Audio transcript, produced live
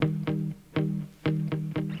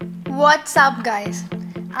What's up, guys?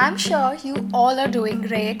 I'm sure you all are doing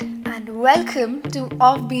great, and welcome to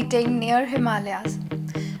Offbeating Near Himalayas.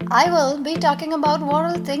 I will be talking about what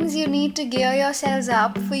all things you need to gear yourselves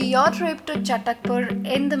up for your trip to Chatakpur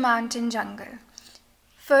in the mountain jungle.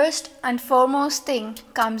 First and foremost thing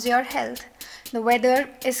comes your health. The weather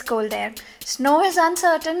is cold there. Snow is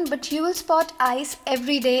uncertain, but you will spot ice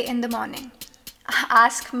every day in the morning.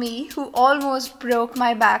 Ask me, who almost broke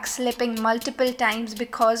my back slipping multiple times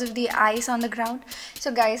because of the ice on the ground.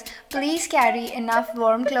 So, guys, please carry enough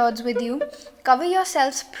warm clothes with you. Cover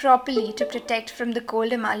yourselves properly to protect from the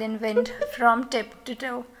cold Himalayan wind from tip to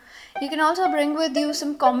toe. You can also bring with you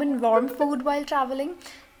some common warm food while traveling.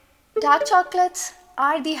 Dark chocolates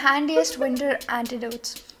are the handiest winter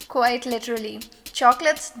antidotes. Quite literally,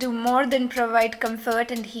 chocolates do more than provide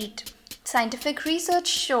comfort and heat. Scientific research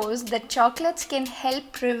shows that chocolates can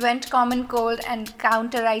help prevent common cold and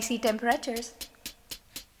counter icy temperatures.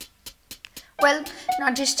 Well,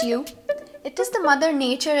 not just you, it is the mother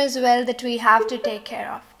nature as well that we have to take care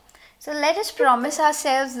of. So let us promise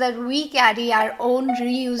ourselves that we carry our own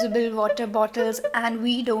reusable water bottles and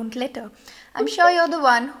we don't litter. I'm sure you're the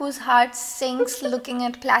one whose heart sinks looking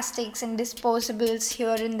at plastics and disposables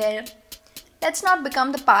here and there. Let's not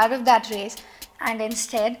become the part of that race and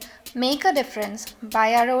instead make a difference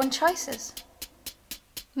by our own choices.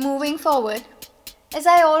 Moving forward, as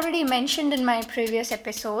I already mentioned in my previous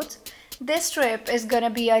episodes, this trip is gonna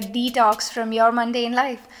be a detox from your mundane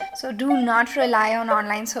life. So do not rely on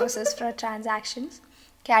online sources for transactions.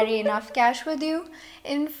 Carry enough cash with you.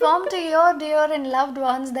 Inform to your dear and loved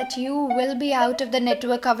ones that you will be out of the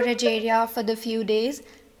network coverage area for the few days.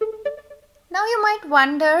 Now you might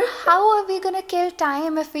wonder, how are we gonna kill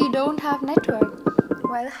time if we don't have network?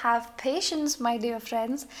 Well, have patience, my dear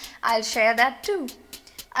friends. I'll share that too.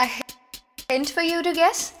 A hint for you to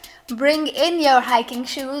guess? Bring in your hiking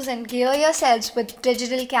shoes and gear yourselves with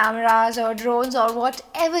digital cameras or drones or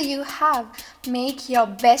whatever you have. Make your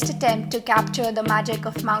best attempt to capture the magic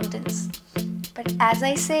of mountains. But as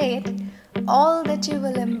I said, all that you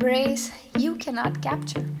will embrace, you cannot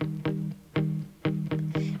capture.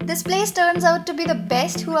 This place turns out to be the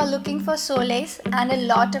best who are looking for solace and a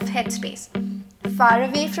lot of headspace. Far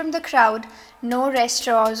away from the crowd, no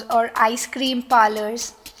restaurants or ice cream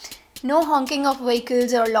parlors, no honking of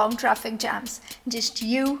vehicles or long traffic jams, just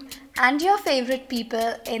you and your favorite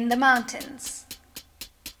people in the mountains.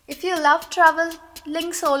 If you love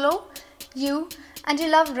traveling solo, you and you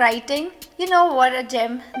love writing, you know what a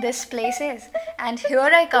gem this place is. And here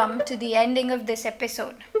I come to the ending of this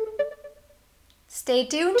episode. Stay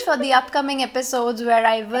tuned for the upcoming episodes where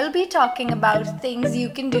I will be talking about things you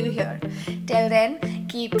can do here. Till then,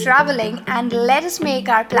 keep traveling and let us make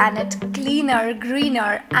our planet cleaner,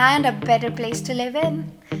 greener, and a better place to live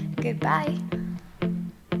in. Goodbye.